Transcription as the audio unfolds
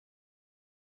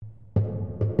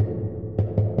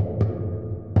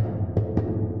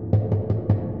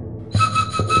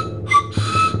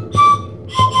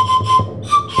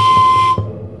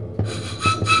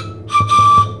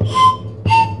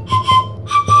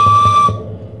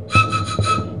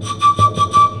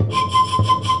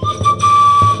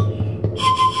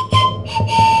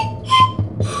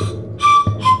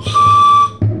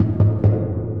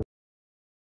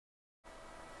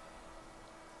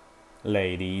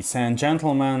Ladies and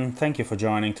gentlemen, thank you for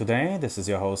joining today. This is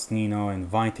your host Nino,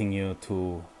 inviting you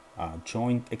to a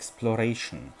joint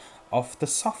exploration of the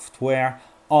software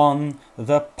on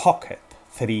the Pocket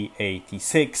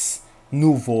 386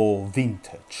 nouveau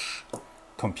vintage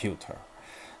computer.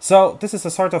 So this is a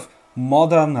sort of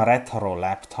modern retro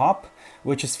laptop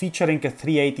which is featuring a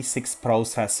 386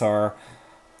 processor,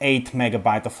 8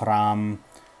 MB of RAM,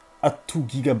 a 2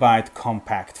 GB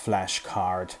compact flash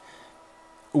card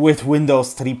with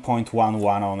Windows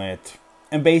 3.11 on it,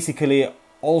 and basically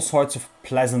all sorts of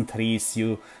pleasantries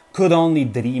you could only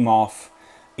dream of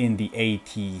in the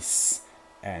 80s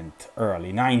and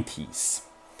early 90s.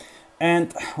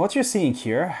 And what you're seeing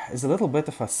here is a little bit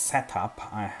of a setup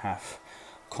I have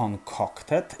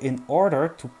concocted in order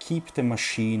to keep the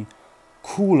machine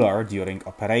cooler during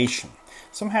operation.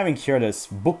 So I'm having here this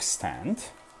book stand,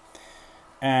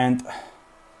 and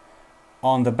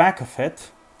on the back of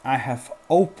it I have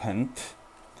opened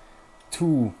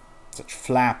two such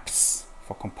flaps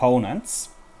for components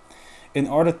in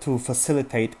order to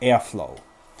facilitate airflow.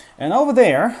 And over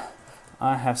there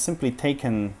I have simply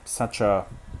taken such a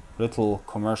little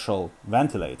commercial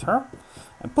ventilator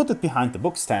and put it behind the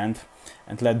book stand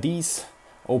and let these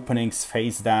openings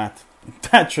face that.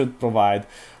 That should provide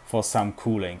for some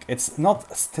cooling. It's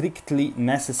not strictly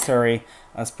necessary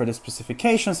as per the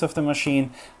specifications of the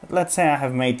machine, but let's say I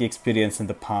have made the experience in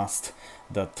the past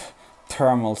that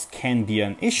thermals can be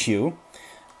an issue,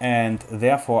 and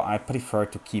therefore I prefer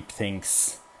to keep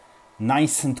things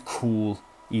nice and cool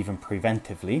even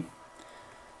preventively.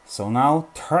 So now,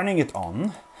 turning it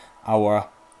on, our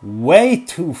way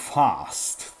too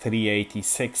fast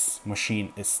 386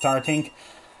 machine is starting.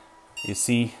 You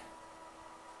see,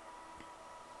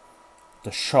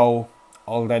 the show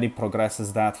already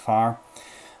progresses that far.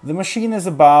 The machine is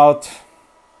about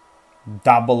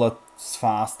double as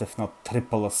fast, if not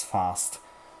triple as fast,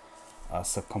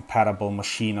 as a comparable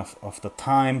machine of the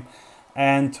time.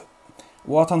 And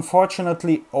what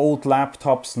unfortunately old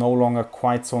laptops no longer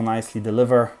quite so nicely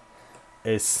deliver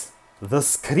is the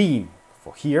screen.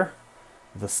 For here,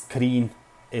 the screen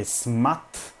is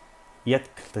matte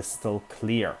yet crystal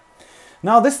clear.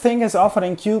 Now this thing is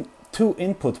offering you two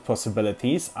input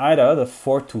possibilities, either the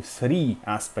 4:3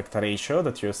 aspect ratio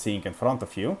that you're seeing in front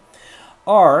of you,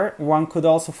 or one could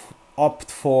also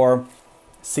opt for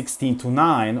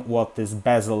 16:9, what this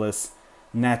bezel is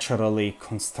naturally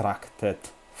constructed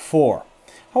for.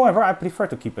 However, I prefer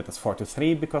to keep it as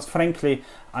 4:3 because frankly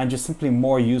I'm just simply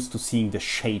more used to seeing the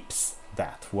shapes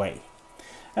that way.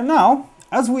 And now,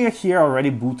 as we are here already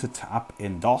booted up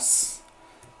in DOS,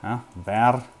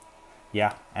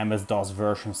 MS-DOS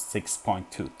version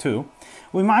 6.22,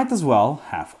 we might as well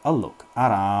have a look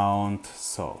around.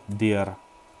 So dir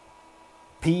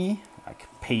P, like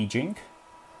paging.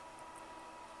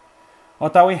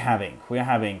 What are we having? We are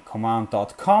having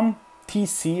command.com,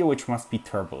 TC, which must be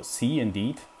turbo C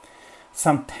indeed,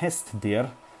 some test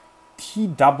dir,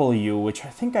 TW, which I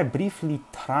think I briefly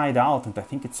tried out and I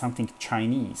think it's something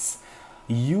Chinese,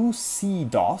 UC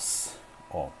DOS,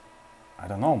 or I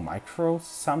don't know, micro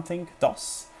something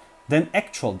DOS, then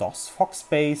actual DOS,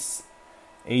 Foxbase,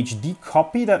 HD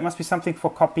copy, that must be something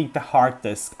for copying the hard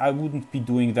disk. I wouldn't be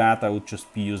doing that, I would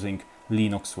just be using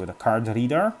Linux with a card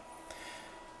reader.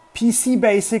 PC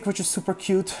Basic, which is super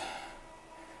cute.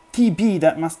 TB,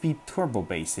 that must be Turbo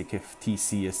Basic if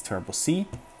TC is Turbo C.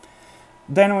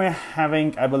 Then we're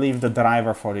having, I believe, the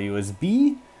driver for the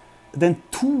USB, then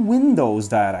two Windows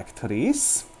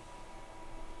directories,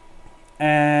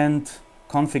 and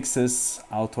configs,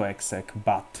 autoexec,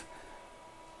 but,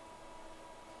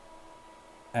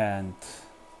 and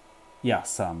yeah,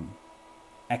 some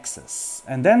access.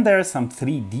 And then there's some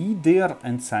 3D dir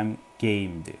and some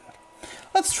game dir.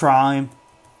 Let's try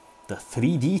the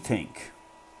 3D thing.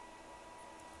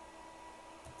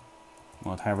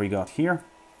 What have we got here?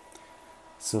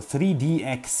 So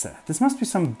 3DX. This must be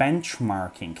some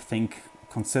benchmarking thing,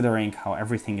 considering how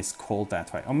everything is called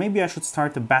that way. Or maybe I should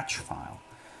start a batch file.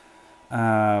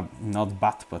 Not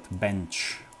bat, but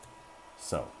bench.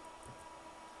 So.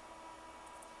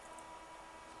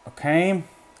 Okay,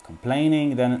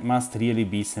 complaining, then it must really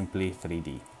be simply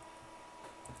 3D.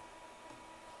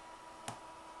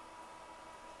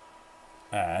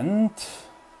 And,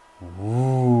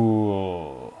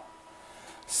 ooh.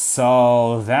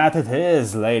 So that it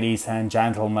is, ladies and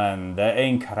gentlemen. The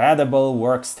incredible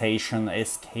workstation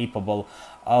is capable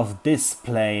of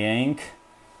displaying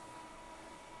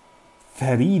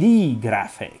 3D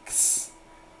graphics.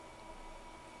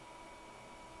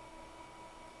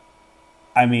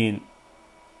 I mean,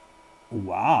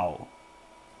 wow.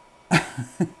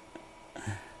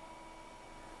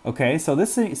 Okay, so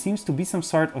this seems to be some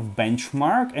sort of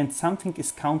benchmark, and something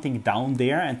is counting down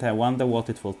there, and I wonder what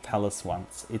it will tell us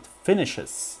once it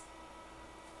finishes.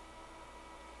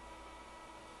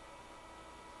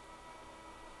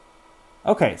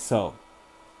 Okay, so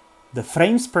the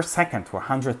frames per second were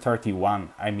 131.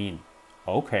 I mean,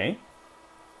 okay,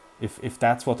 if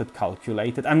that's what it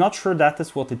calculated. I'm not sure that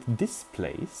is what it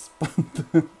displays, but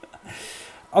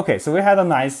okay, so we had a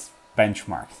nice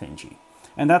benchmark thingy.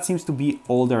 And that seems to be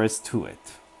all there is to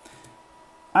it.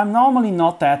 I'm normally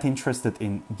not that interested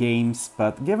in games,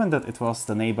 but given that it was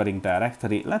the neighboring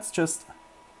directory, let's just...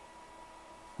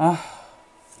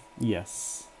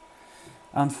 yes.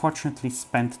 Unfortunately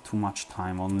spent too much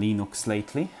time on Linux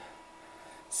lately.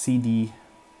 cd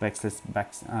 //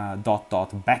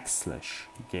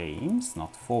 games,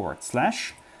 not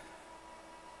 //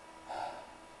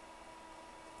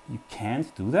 You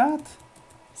can't do that?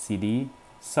 cd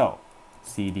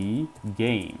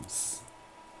games.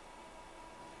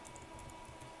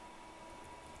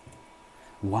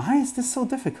 Why is this so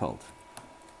difficult?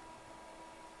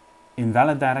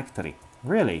 Invalid directory.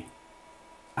 Really?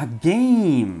 A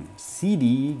game.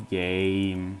 cd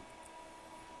game.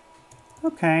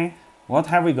 Okay. What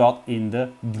have we got in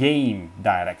the game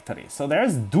directory? So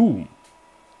there's Doom.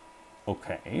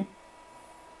 Okay.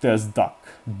 There's Duck.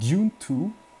 Dune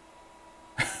 2.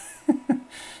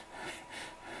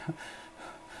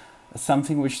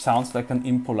 Something which sounds like an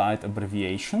impolite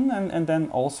abbreviation, and then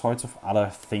all sorts of other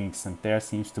things. And there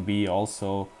seems to be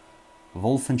also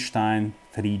Wolfenstein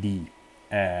 3D.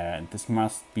 And this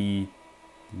must be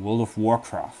World of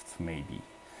Warcraft, maybe.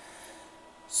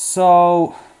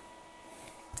 So,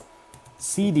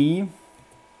 cd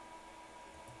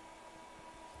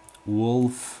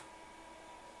Wolf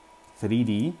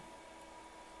 3D.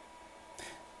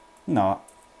 No,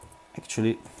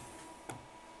 actually,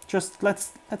 just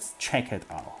let's check it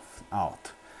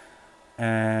out.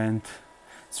 And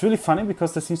it's really funny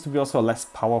because there seems to be also a less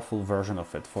powerful version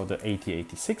of it for the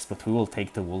 8086, but we will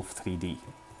take the Wolf 3D.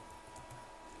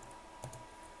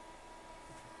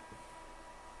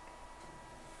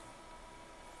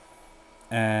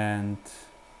 And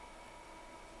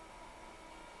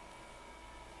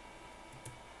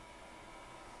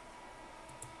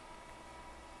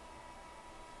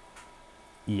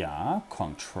yeah,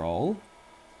 control.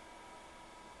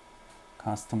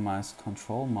 Customize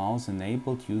control, mouse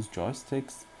enabled, use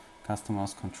joysticks,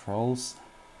 customize controls.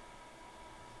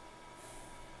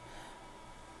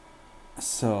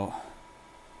 So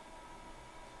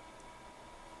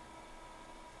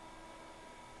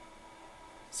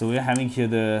we're having here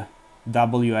the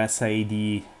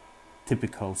WSAD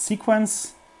typical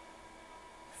sequence.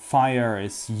 Fire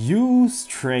is U,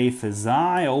 strafe is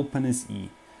I, open is E.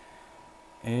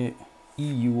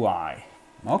 EUI.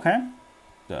 Okay,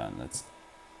 then let's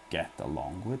get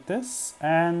along with this.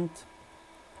 And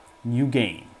new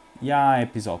game. Yeah,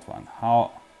 episode 1.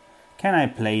 How can I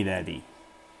play Daddy?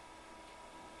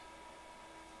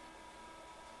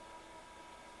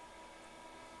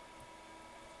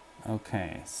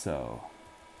 Okay, so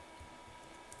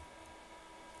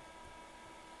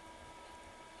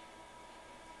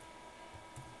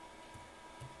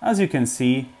as you can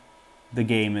see, the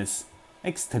game is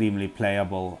extremely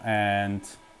playable, and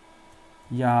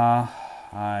yeah,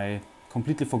 I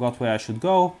completely forgot where I should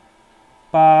go,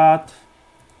 but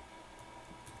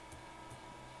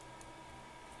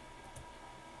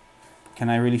can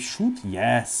I really shoot?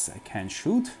 Yes, I can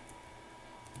shoot.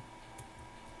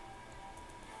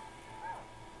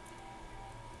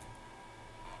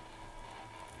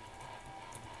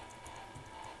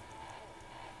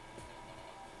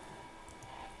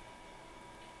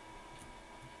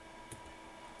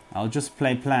 I'll just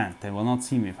play plant. They will not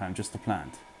see me if I'm just a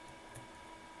plant.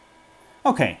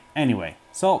 Okay, anyway,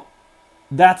 so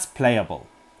that's playable.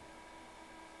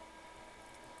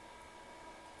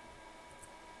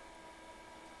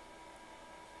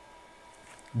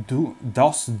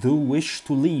 Does thou wish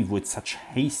to leave with such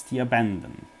hasty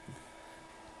abandon?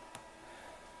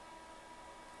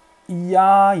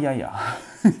 Yeah.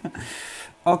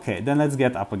 Okay, then let's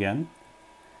get up again.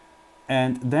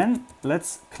 And then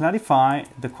let's clarify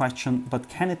the question, but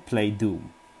can it play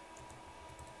Doom?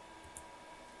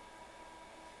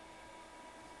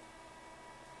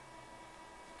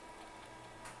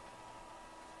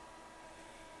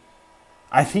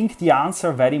 I think the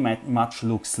answer very much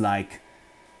looks like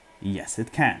yes,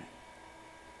 it can.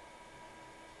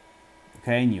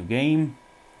 Okay, new game.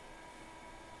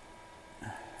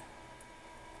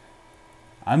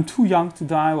 I'm too young to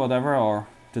die, whatever, or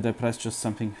did I press just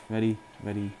something very,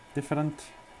 very different?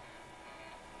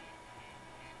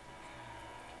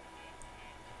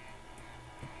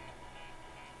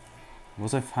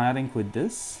 Was I firing with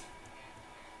this?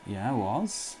 Yeah, I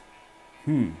was.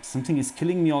 Something is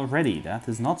killing me already. That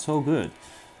is not so good.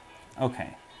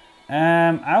 Okay.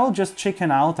 I will just chicken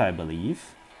out, I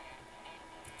believe.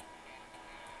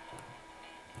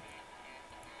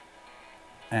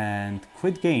 And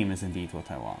quit game is indeed what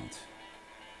I want.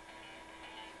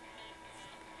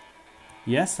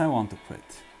 Yes, I want to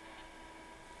quit.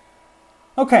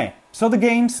 Okay, so the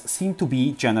games seem to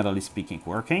be, generally speaking,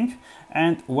 working.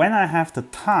 And when I have the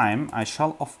time, I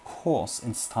shall, of course,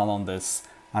 install on this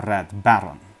Red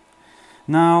Baron.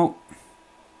 Now,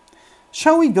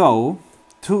 shall we go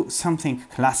to something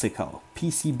classical,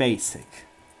 QBASIC?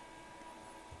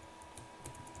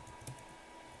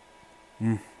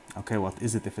 Okay, what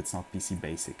is it if it's not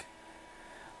QBASIC?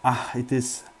 It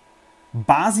is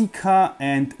Basica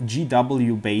and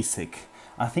GWBasic.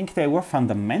 I think they were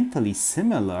fundamentally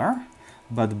similar,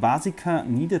 but Basica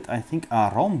needed, I think,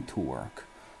 a ROM to work.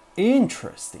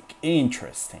 Interesting,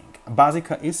 interesting.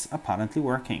 Basica is apparently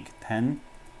working. 10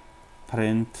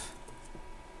 print.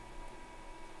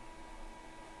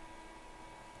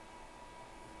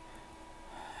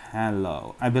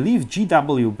 Hello. I believe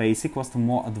GWBasic was the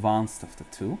more advanced of the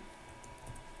two.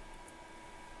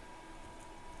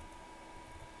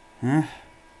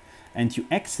 And you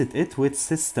exit it with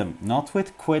system, not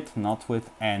with quit, not with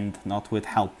end, not with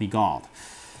help me God.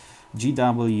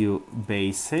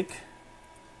 GWBasic.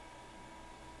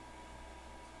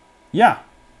 Yeah,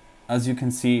 as you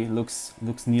can see, looks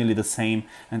nearly the same,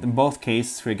 and in both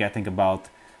cases we're getting about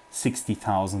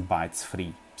 60,000 bytes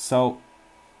free. So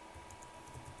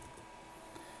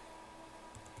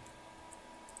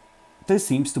this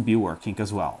seems to be working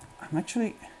as well. I'm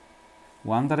actually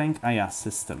wondering, yeah,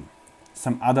 system.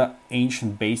 Some other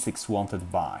ancient basics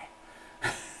wanted by.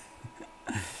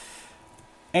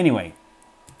 Anyway,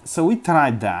 so we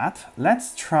tried that.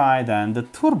 Let's try then the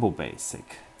turbo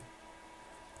basic.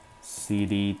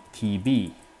 CD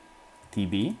TB.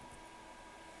 TB.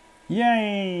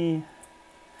 Yay!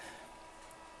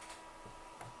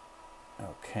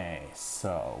 Okay,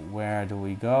 so where do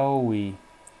we go? We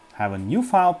have a new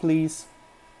file, please.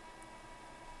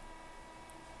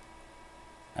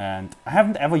 And I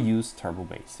haven't ever used Turbo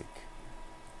Basic,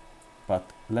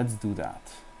 but let's do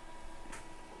that.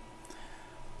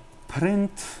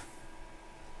 Print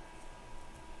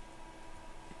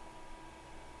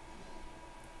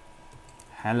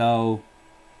hello.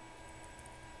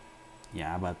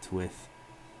 Yeah, but with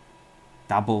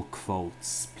double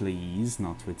quotes, please,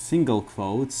 not with single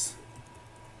quotes.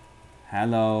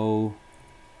 Hello.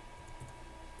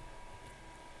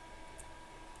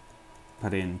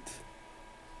 Print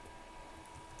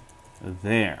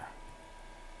there.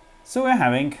 So we're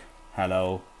having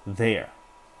hello there.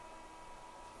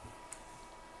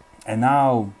 And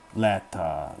now let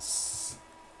us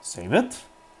save it.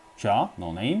 Ja,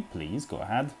 no name, please go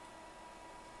ahead.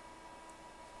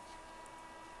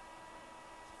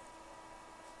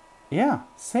 Yeah,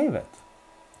 save it.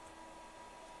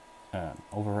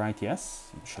 Overwrite,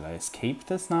 yes. Should I escape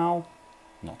this now?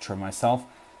 Not sure myself.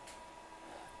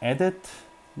 Edit,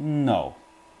 no.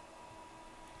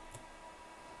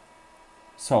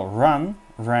 So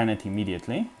ran it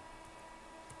immediately.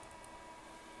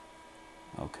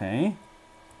 Okay.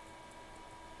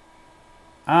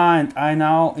 And I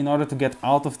now, in order to get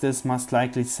out of this, must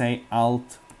likely say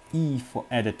Alt-E for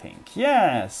editing.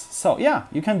 Yes, so yeah,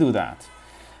 you can do that.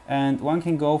 And one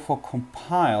can go for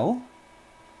compile.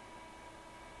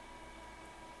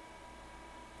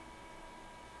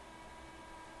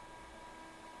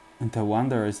 And I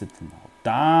wonder, is it now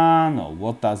done, or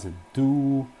what does it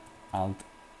do?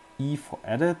 Alt-E for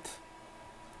edit,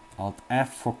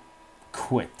 Alt-F for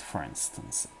quit, for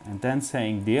instance. And then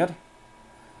saying dir.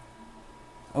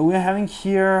 We're having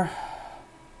here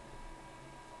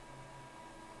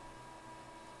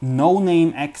no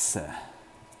name exe.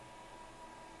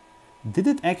 Did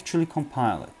it actually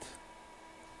compile it?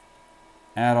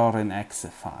 Error in exe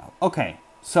file. Okay,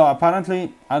 so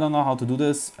apparently I don't know how to do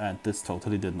this, and this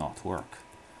totally did not work.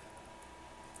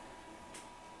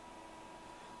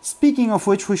 Speaking of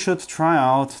which, we should try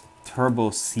out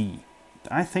Turbo C.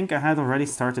 I think I had already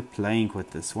started playing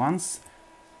with this once.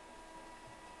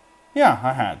 Yeah,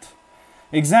 I had.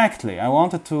 Exactly, I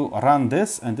wanted to run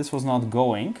this and this was not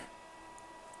going.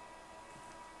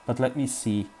 But let me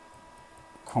see.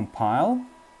 Compile.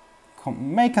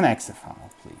 Make an exe file,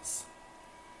 please.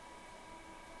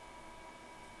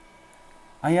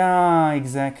 Yeah,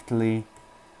 exactly.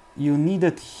 You need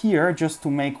it here just to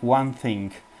make one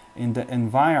thing. In the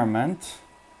environment.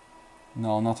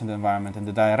 No, not in the environment, in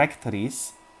the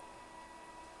directories.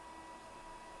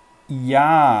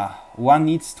 yeah, one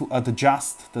needs to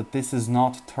adjust that this is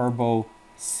not turbo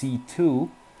C2,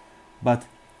 but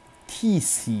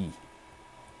TC.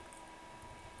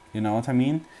 You know what I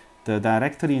mean? The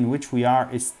directory in which we are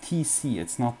is TC,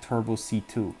 it's not turbo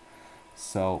C2.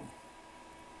 So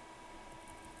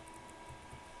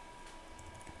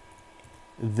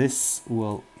this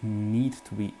will need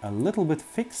to be a little bit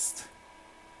fixed.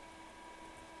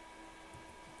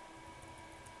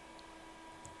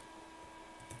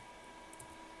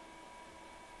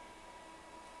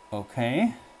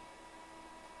 Okay.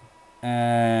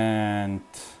 And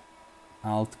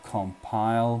alt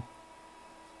compile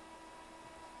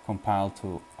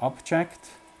to object,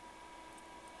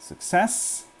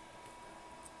 success,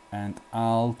 and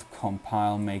alt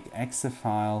compile make exe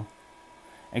file,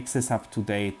 exe is up to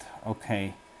date,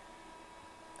 okay,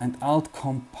 and alt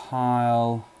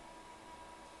compile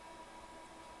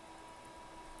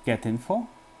get info.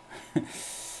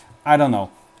 I don't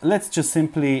know, let's just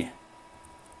simply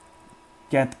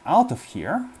get out of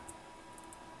here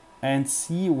and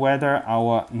see whether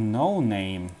our no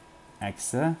name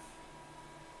exe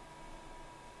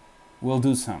will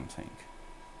do something.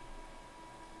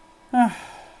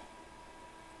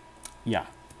 Yeah,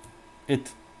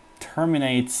 it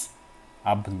terminates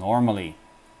abnormally.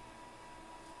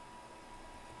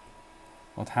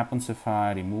 What happens if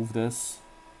I remove this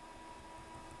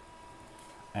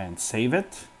and save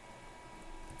it?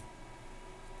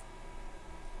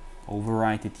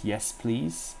 Overwrite it, yes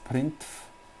please. Print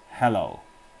hello.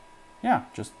 Yeah,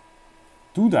 just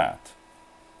do that.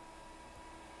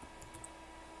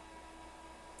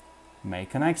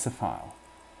 Make an exe file.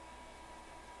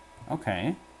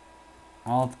 Okay.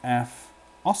 Alt F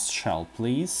os shell,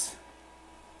 please.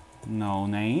 No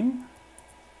name.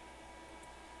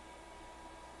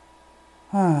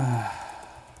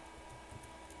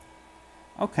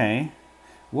 Okay.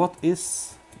 What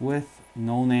is with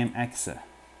no name exe?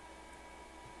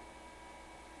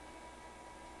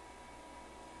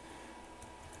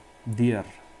 Dir.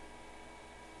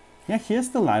 Yeah, here's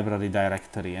the library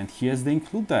directory and here's the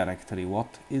include directory.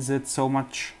 What is it so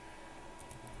much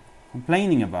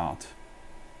complaining about?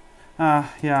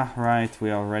 Yeah, right, we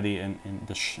are already in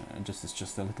the it's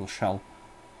just a little shell.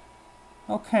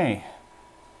 Okay.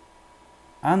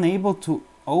 Unable to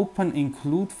open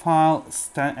include file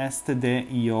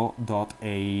stdio.h.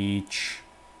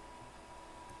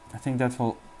 I think that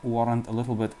will warrant a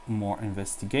little bit more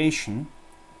investigation.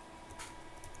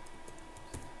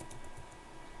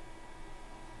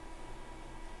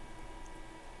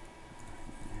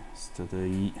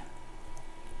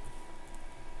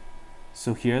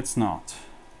 So here it's not.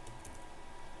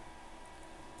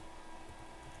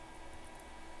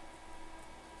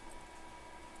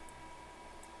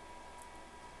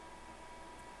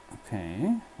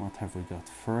 Okay, what have we got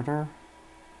further?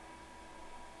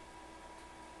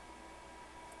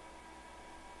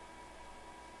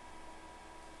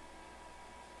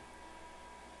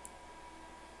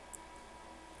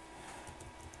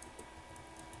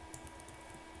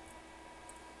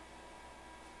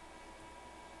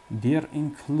 Dir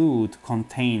include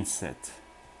contains it.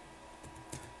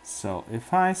 So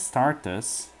if I start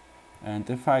this and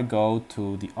if I go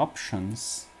to the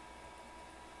options,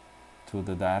 to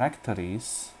the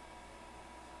directories,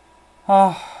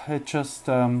 it just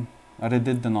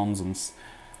redid the nonsense.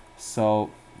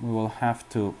 So we will have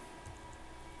to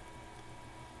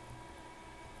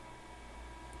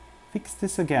fix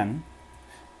this again.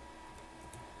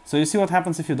 So you see what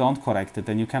happens if you don't correct it,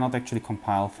 then you cannot actually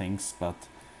compile things, but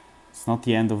it's not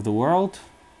the end of the world.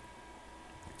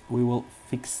 We will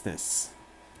fix this.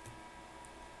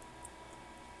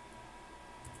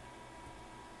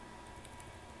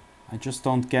 I just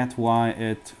don't get why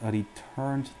it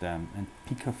returned them. And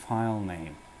pick a file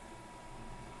name.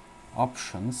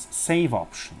 Options, save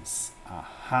options.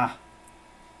 Aha.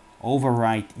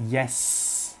 Overwrite,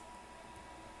 yes.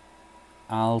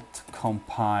 Alt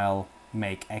compile,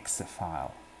 make exe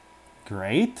file.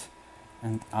 Great.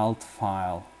 And alt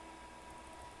file.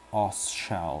 Os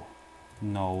shell,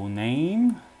 no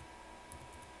name,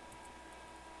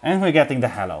 and we're getting the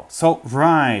hello. So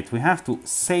right, we have to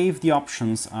save the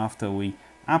options after we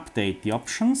update the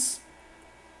options,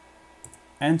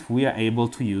 and we are able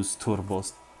to use turbo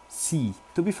C.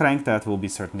 To be frank, that will be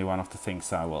certainly one of the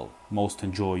things I will most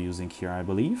enjoy using here, I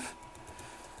believe.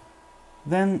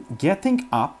 Then getting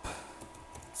up,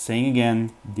 saying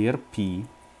again dir p,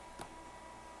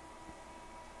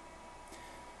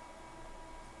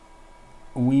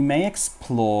 we may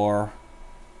explore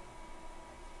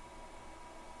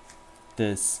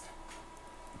this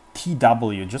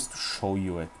TW just to show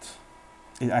you it.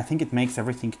 I think it makes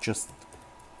everything just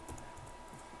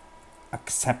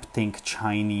accepting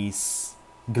Chinese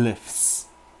glyphs.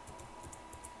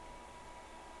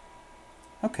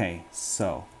 Okay,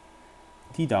 so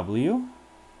TW.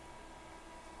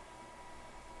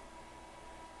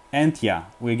 And yeah,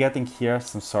 we're getting here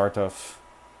some sort of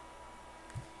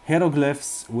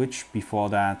hieroglyphs, which before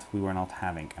that we were not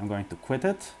having. I'm going to quit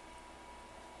it.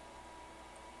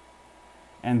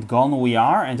 And gone we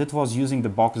are, and it was using the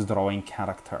box drawing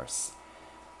characters.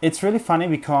 It's really funny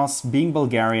because being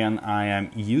Bulgarian, I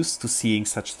am used to seeing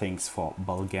such things for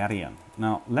Bulgarian.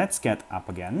 Now let's get up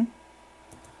again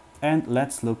and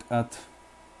let's look at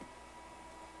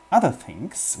other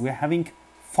things. We're having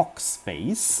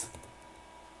Foxbase.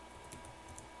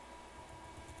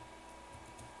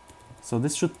 So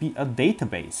this should be a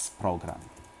database program.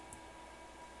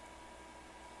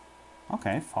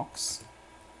 Okay, Fox.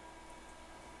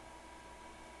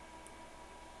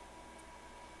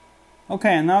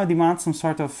 Okay, and now it demands some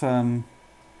sort of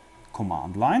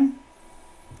command line.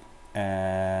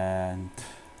 And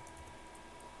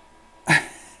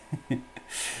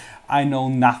I know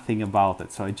nothing about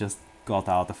it, so I just got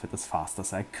out of it as fast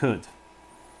as I could.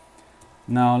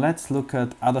 Now let's look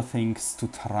at other things to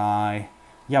try.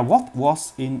 Yeah, what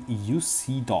was in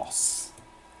UC-DOS?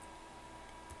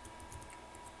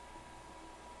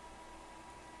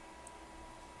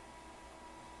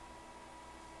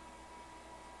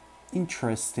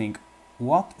 Interesting.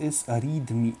 What is a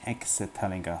readme exit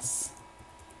telling us?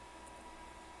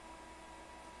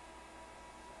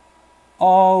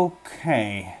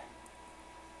 Okay.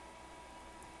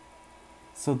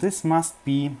 So this must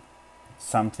be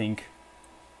something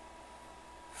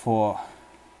for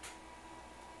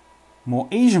more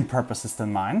Asian purposes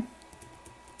than mine.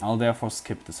 I'll therefore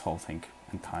skip this whole thing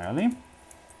entirely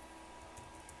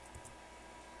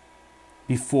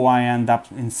before I end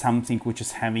up in something which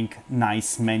is having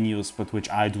nice menus but which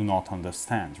I do not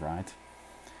understand, right?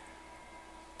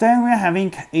 Then we're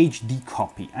having HD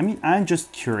copy. I mean, I'm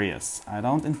just curious. I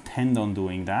don't intend on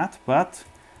doing that, but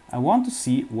I want to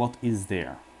see what is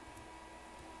there.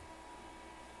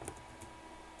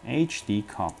 HD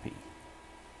copy.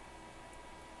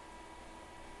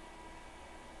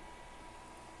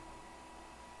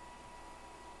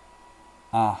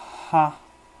 Aha.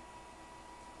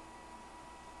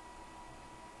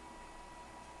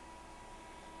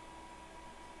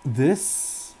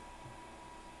 This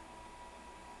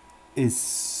is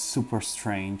super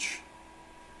strange.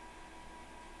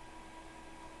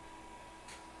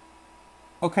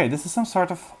 Okay, this is some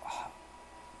sort of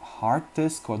hard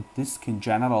disk or disk in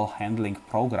general handling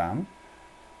program,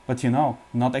 but you know,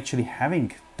 not actually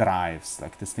having drives.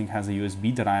 Like this thing has a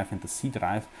USB drive and a C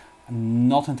drive. I'm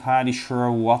not entirely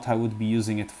sure what I would be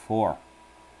using it for.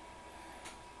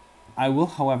 I will,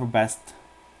 however, best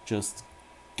just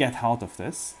get out of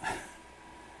this.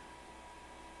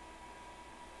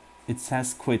 It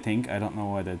says quitting. I don't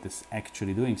know whether this is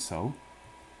actually doing so.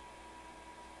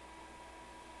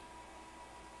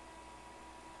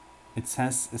 It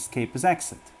says escape is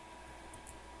exit.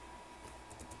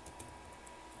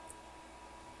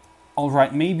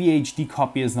 Alright, maybe HD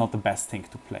copy is not the best thing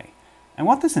to play. And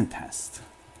what is in test?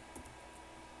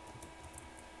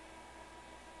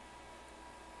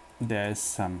 There's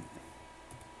some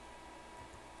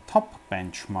top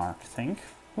benchmark thing.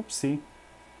 Oopsie.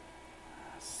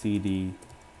 CD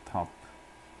top.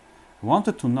 I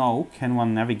wanted to know, can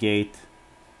one navigate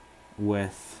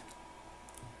with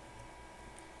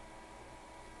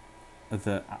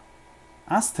the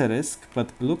asterisk?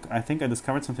 But look, I think I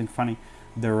discovered something funny.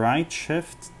 The right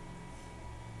shift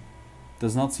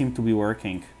does not seem to be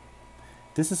working.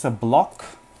 This is a block,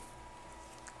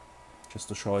 just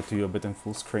to show it to you a bit in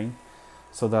full screen.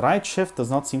 So the right shift does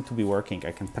not seem to be working.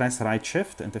 I can press right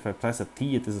shift, and if I press a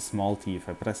T, it is a small t. If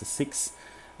I press a 6,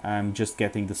 I'm just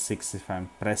getting the 6. If I'm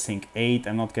pressing 8,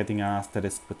 I'm not getting an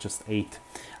asterisk, but just 8.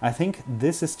 I think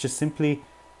this is just simply,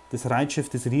 this right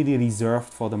shift is really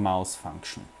reserved for the mouse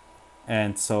function.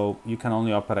 And so you can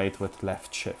only operate with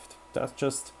left shift. That's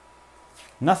just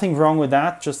nothing wrong with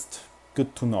that, just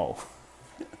good to know.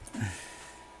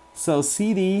 So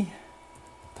CD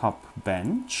top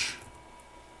bench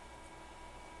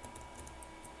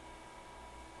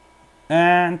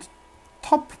and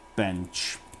top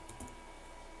bench.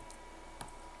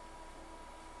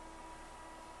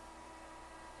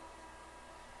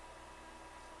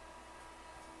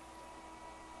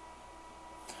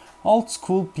 Old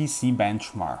school PC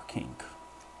benchmarking.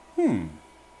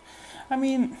 I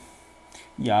mean,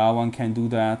 yeah, one can do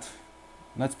that.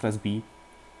 Let's press B.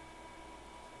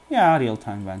 Yeah,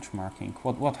 real-time benchmarking.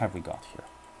 What have we got here?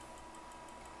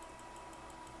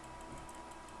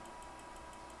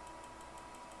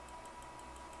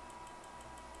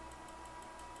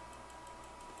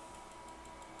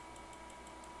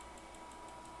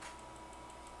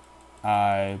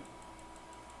 I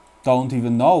don't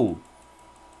even know.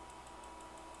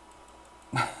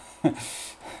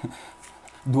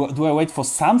 Do I wait for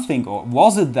something, or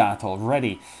was it that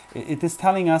already? It is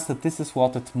telling us that this is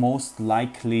what it most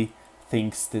likely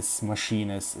thinks this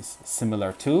machine is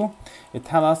similar to. It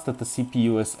tells us that the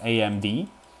CPU is AMD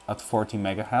at 40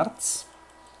 megahertz,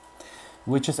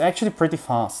 which is actually pretty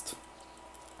fast.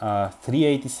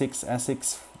 386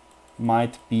 ASICs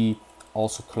might be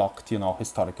also clocked, you know,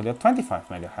 historically at 25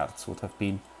 megahertz would have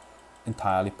been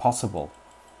entirely possible.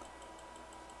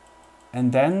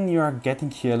 And then you're getting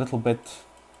here a little bit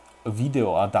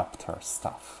video adapter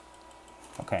stuff.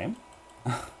 Okay.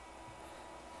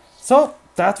 So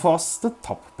that was the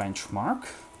top benchmark.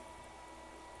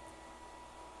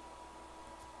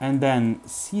 And then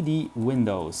CD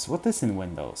Windows. What is in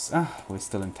Windows? We're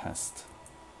still in test.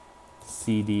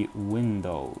 CD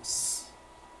Windows.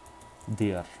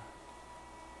 Dir.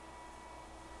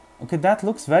 Okay, that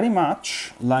looks very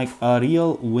much like a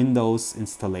real Windows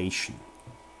installation.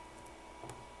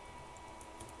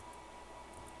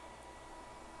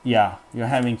 Yeah, you're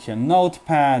having here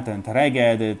Notepad and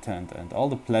regedit and all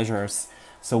the pleasures.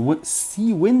 So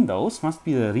C Windows must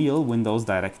be the real Windows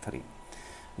directory.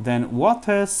 Then what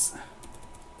is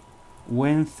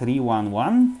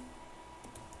Win311?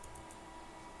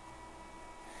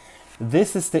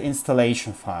 This is the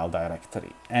installation file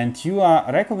directory, and you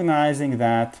are recognizing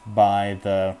that by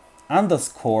the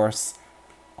underscores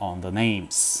on the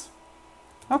names.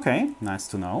 Okay, nice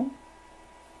to know.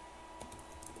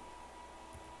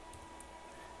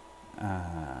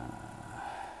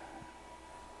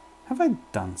 Have I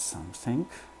done something?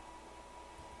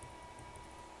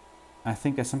 I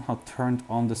think I somehow turned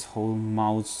on this whole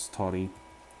mouse story.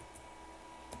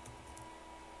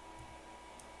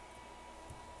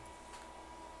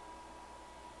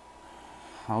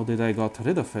 How did I got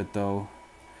rid of it though?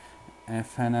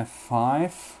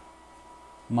 FNF5,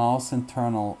 mouse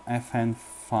internal,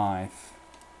 FN5.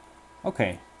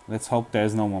 Okay, let's hope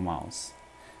there's no more mouse.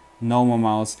 No more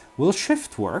mouse. Will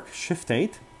shift work? Shift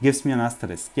 8 gives me an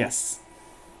asterisk, yes.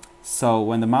 So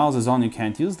when the mouse is on you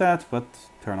can't use that, but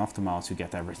turn off the mouse you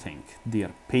get everything.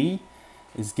 Dir P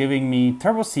is giving me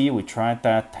Turbo C, we tried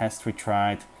that, test we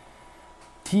tried,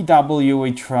 TW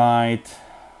we tried,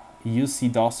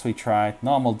 UC DOS we tried,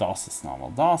 normal DOS is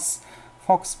normal DOS,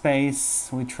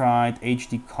 Foxbase we tried,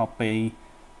 HD copy,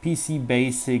 PC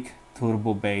Basic,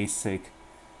 Turbo Basic,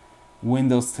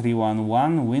 Windows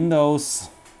 311, Windows,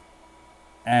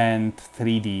 and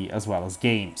 3D as well as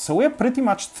games. So we're pretty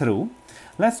much through.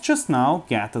 Let's just now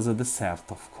get as a dessert,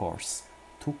 of course,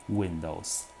 to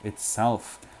Windows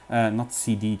itself. Not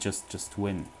CD, just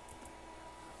Win.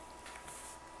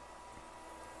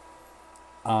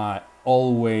 I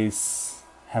always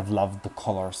have loved the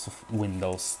colors of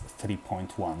Windows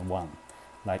 3.11.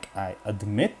 Like, I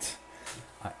admit,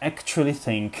 I actually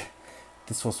think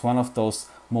this was one of those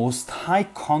most high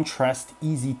contrast,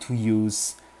 easy to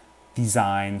use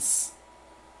designs,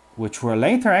 which were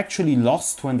later actually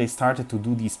lost when they started to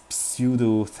do these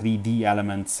pseudo 3D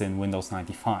elements in Windows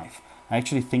 95. I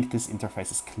actually think this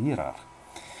interface is clearer.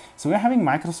 So we're having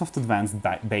Microsoft Advanced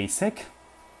Basic.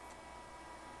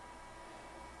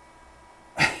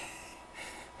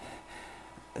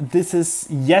 This is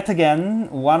yet again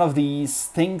one of these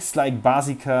things like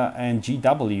QBASIC and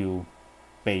GW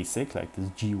Basic, like this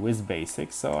GWiz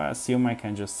Basic. So I assume I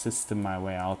can just system my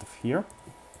way out of here.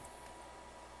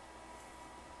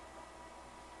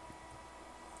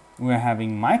 We're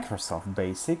having Microsoft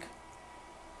Basic,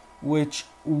 which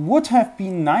would have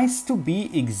been nice to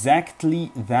be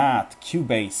exactly that,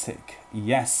 QBASIC.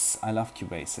 Yes, I love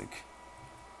QBASIC.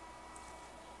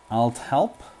 Alt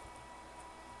help,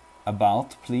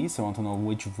 about please, I want to know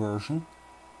which version.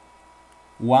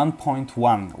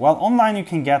 1.1. Well, online you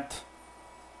can get,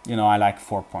 you know, I like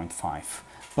 4.5.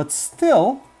 But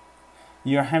still,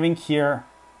 you're having here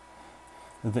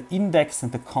the index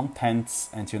and the contents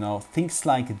and, you know, things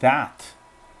like that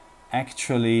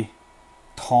actually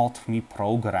taught me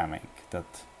programming.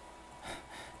 That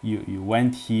you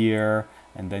went here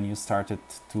and then you started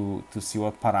to see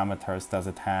what parameters does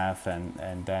it have,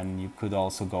 and then you could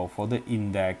also go for the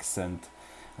index and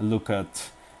look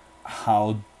at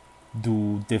how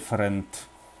do different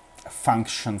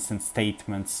functions and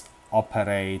statements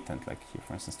operate, and like here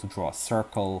for instance to draw a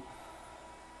circle.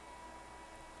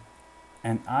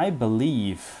 And I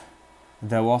believe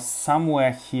there was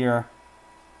somewhere here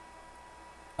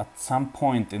at some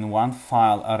point in one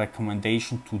file a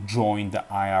recommendation to join the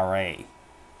IRA,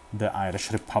 the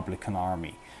Irish Republican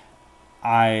Army.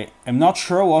 I am not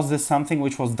sure was this something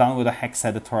which was done with a hex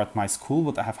editor at my school,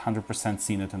 but I have 100%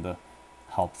 seen it in the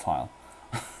help file.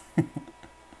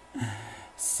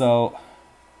 So,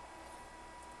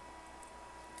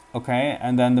 okay,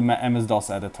 and then the MS-DOS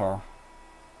editor.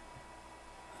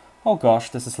 Oh gosh,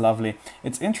 this is lovely.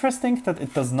 It's interesting that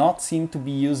it does not seem to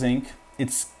be using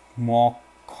its more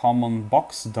common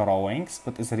box drawings,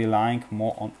 but is relying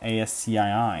more on ASCII.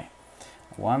 I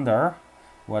wonder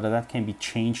whether that can be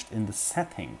changed in the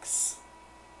settings.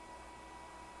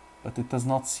 But it does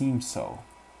not seem so.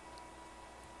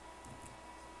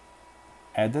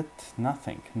 Edit,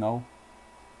 nothing, no.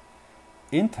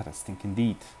 Interesting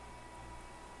indeed.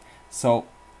 So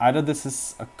either this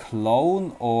is a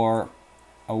clone or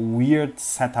a weird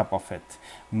setup of it.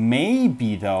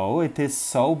 Maybe though it is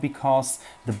so because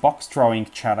the box drawing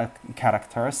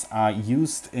characters are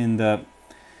used in the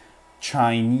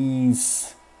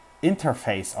Chinese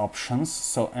interface options,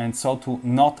 so to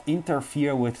not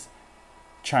interfere with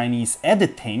Chinese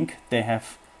editing, they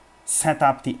have set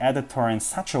up the editor in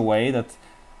such a way that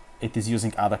it is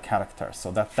using other characters.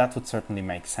 So that would certainly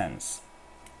make sense.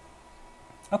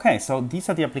 Okay, so these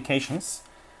are the applications,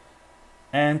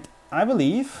 and I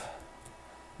believe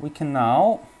we can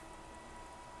now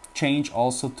change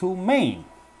also to main.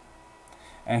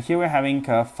 And here we're having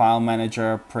a file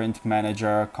manager, print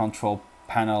manager, control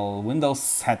panel, Windows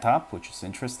setup, which is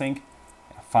interesting.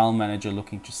 A file manager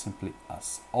looking just simply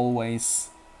as always.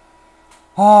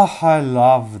 Oh, I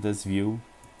love this view.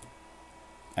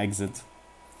 Exit.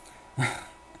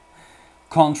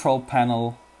 Control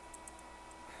panel.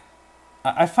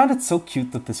 I find it so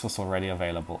cute that this was already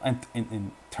available. And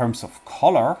in terms of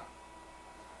color,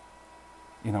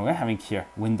 you know, we're having here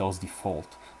Windows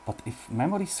default. But if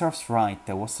memory serves right,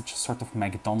 there was such a sort of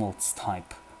McDonald's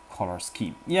type color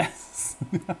scheme. Yes.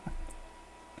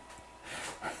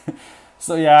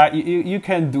 So yeah, you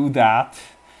can do that.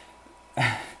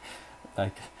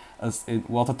 Like,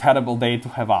 what a terrible day to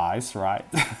have eyes, right?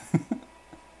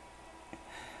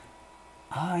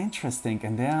 Ah, interesting.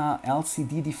 And there are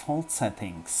LCD default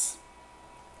settings.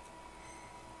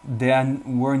 There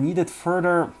were needed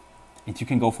further, and you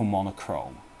can go for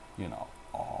monochrome, you know.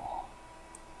 Oh,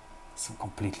 some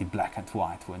completely black and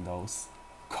white windows.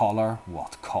 Color,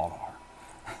 what color?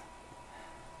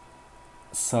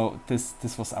 So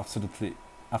this was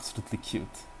absolutely cute.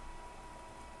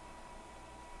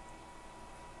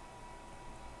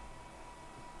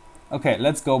 Okay,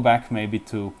 let's go back maybe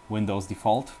to Windows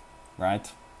default, right?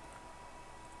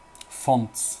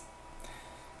 Fonts.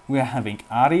 We are having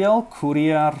Arial,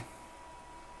 Courier,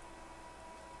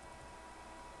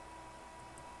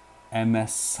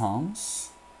 MS Sans,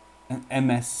 and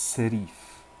MS Serif.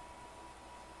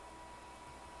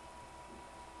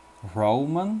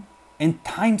 Roman and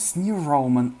Times New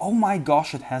Roman. Oh my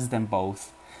gosh, it has them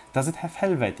both. Does it have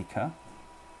Helvetica?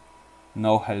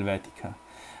 No Helvetica.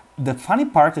 The funny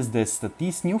part is this, that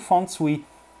these new fonts we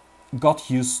got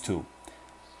used to,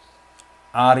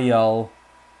 Arial,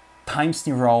 Times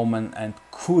New Roman and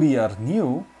Courier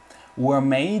New, were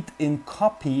made in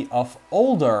copy of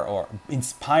older or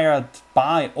inspired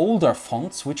by older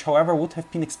fonts, which however would have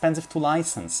been expensive to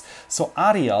license. So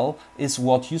Arial is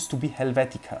what used to be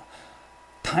Helvetica.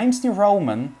 Times New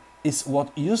Roman is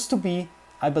what used to be,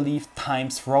 I believe,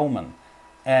 Times Roman.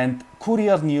 And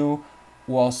Courier New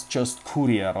was just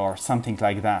Courier or something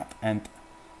like that. And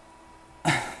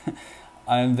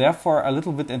I'm therefore a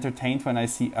little bit entertained when I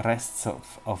see rests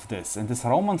of this. And this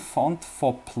Roman font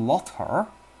for plotter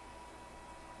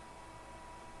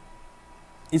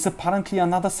is apparently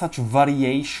another such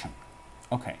variation.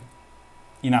 Okay,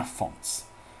 enough fonts.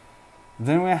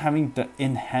 Then we're having the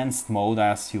enhanced mode.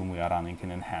 I assume we are running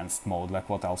in enhanced mode, like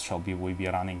what else shall we be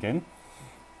running in?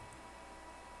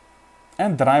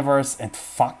 And drivers and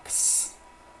fax.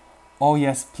 Oh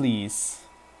yes, please.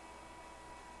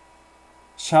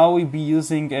 Shall we be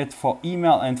using it for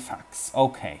email and fax?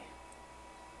 Okay.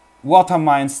 What are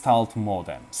my installed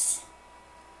modems?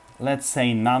 Let's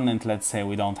say none, and let's say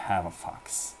we don't have a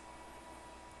fax.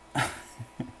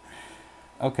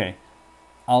 Okay.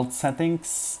 Alt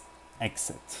settings,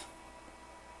 exit.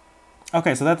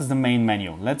 Okay, so that is the main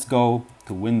menu. Let's go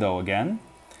to window again.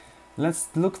 Let's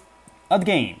look at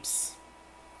games.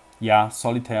 Yeah,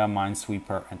 Solitaire,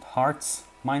 Minesweeper, and Hearts.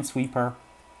 Minesweeper.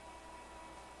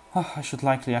 Oh, I should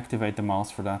likely activate the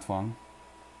mouse for that one.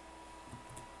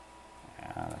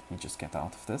 Yeah, let me just get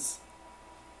out of this.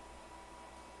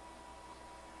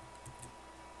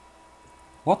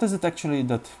 What is it actually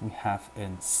that we have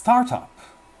in Startup?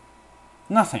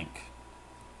 Nothing.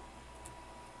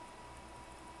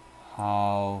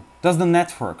 How does the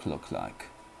network look like?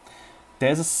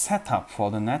 There's a setup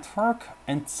for the network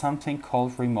and something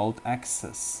called remote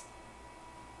access,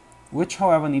 which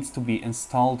however needs to be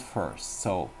installed first.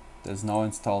 So There's no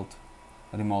installed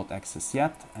remote access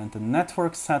yet. And the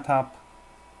network setup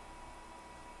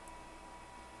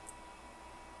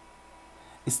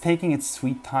is taking its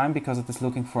sweet time because it is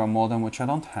looking for a modem which I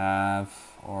don't have,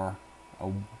 or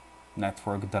a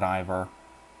network driver.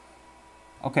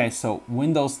 Okay, so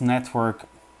Windows Network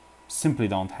simply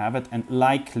don't have it and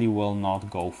likely will not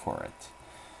go for it.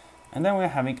 And then we're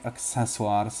having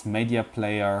accessoires, media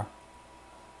player,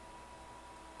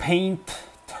 Paint,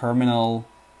 terminal.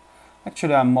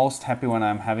 Actually, I'm most happy when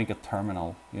I'm having a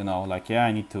terminal, you know, like, yeah,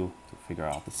 I need to figure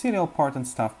out the serial port and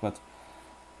stuff, but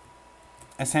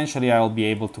essentially I'll be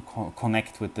able to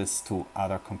connect with this to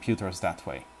other computers that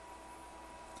way.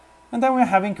 And then we're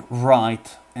having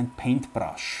Write and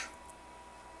Paintbrush.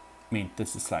 I mean,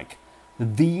 this is like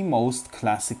the most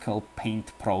classical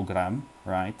paint program,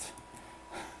 right?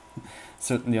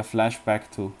 Certainly a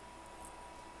flashback to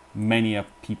many of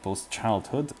people's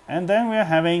childhood. And then we're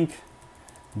having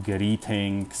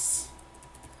Greetings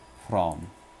from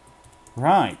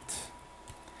Write.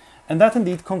 And that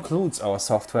indeed concludes our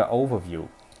software overview.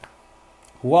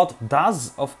 What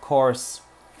does, of course,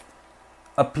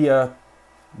 appear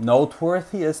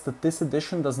noteworthy is that this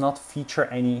edition does not feature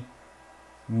any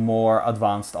more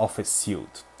advanced Office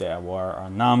suite. There were a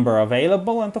number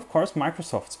available, and of course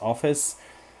Microsoft's Office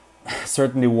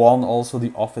certainly won also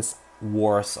the Office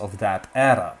wars of that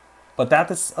era. But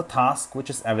that is a task which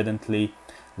is evidently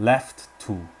left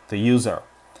to the user.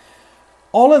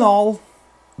 All in all,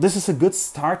 this is a good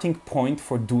starting point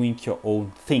for doing your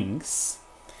own things.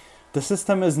 The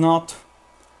system is not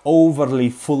overly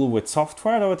full with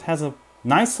software, though it has a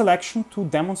nice selection to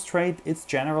demonstrate its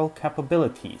general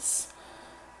capabilities.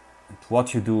 And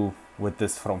what you do with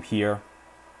this from here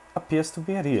appears to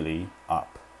be really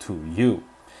up to you.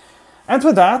 And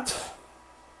with that,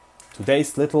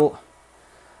 today's little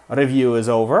review is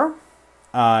over.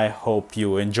 I hope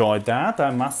you enjoyed that.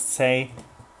 I must say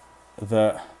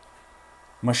the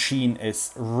machine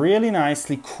is really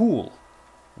nicely cool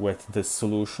with this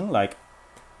solution. Like,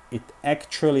 it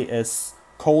actually is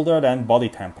colder than body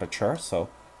temperature, so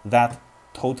that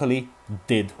totally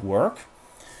did work.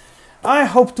 I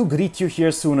hope to greet you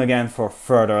here soon again for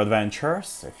further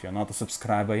adventures. If you're not a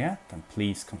subscriber yet, then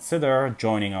please consider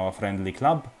joining our friendly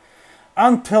club.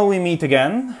 Until we meet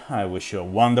again, I wish you a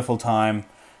wonderful time.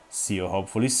 See you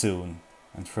hopefully soon.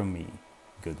 And from me,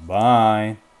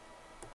 goodbye.